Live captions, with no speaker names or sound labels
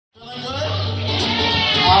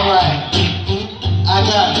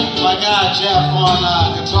I got Jeff on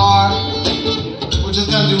guitar. We're just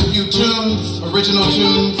gonna do a few tunes, original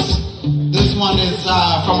tunes. This one is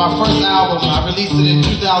from our first album. I released it in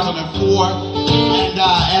 2004. And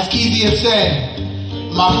as Kezia said,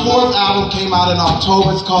 my fourth album came out in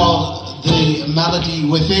October. It's called The Melody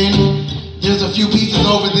Within. There's a few pieces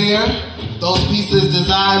over there. Those pieces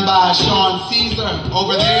designed by Sean Caesar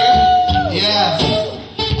over there. Yes.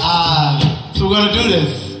 So we're gonna do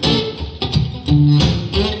this.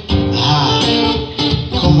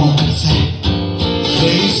 Come on, say.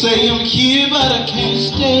 They say I'm here, but I can't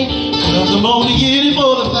stay, 'cause I'm only in it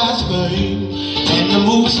for the fast fame. And I'm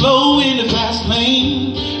moving slow in the fast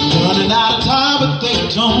lane, running out of time, but they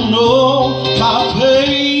don't know my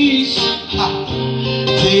pace.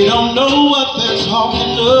 They don't know what they're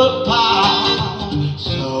talking about.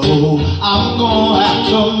 So I'm gonna have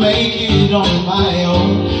to make it on my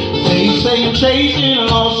own. They say I'm chasing a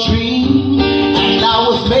lost dream, and I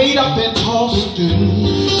was made up and tossed in.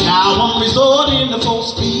 Now I'm resorting to full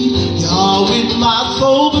speed. You're with my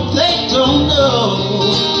soul, but they don't know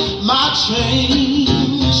my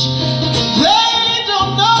change. They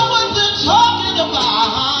don't know what they're talking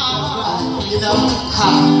about. You know,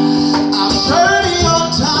 I'm journey on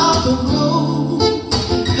down the road.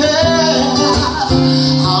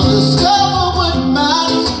 Yeah, I'll discover what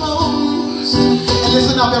matters most. And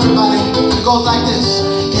listen up, everybody. It goes like this.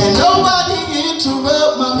 Can nobody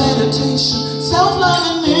interrupt my meditation? Self-love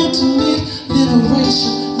and intimate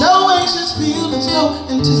liberation. No anxious feelings, no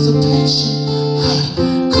anticipation.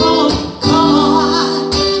 Come on,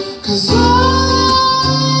 'cause I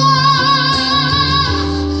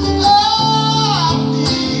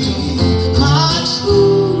need my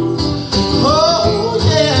truth. Oh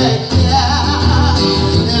yeah, yeah.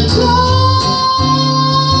 And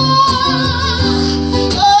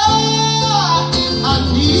I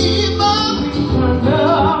need my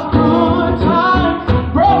good times.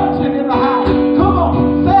 Burlington in the house. Come on,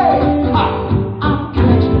 say, I'm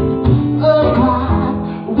catching a vibe.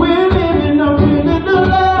 We're living a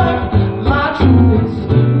life. My truth is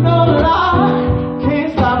no lie. Can't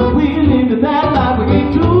stop us. We living that life. We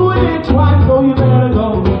ain't doing it twice, so you better go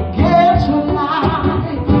get your life.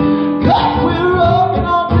 'Cause we're rocking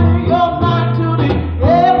all day, all night till the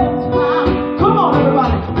end of time. Come on,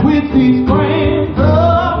 everybody, with these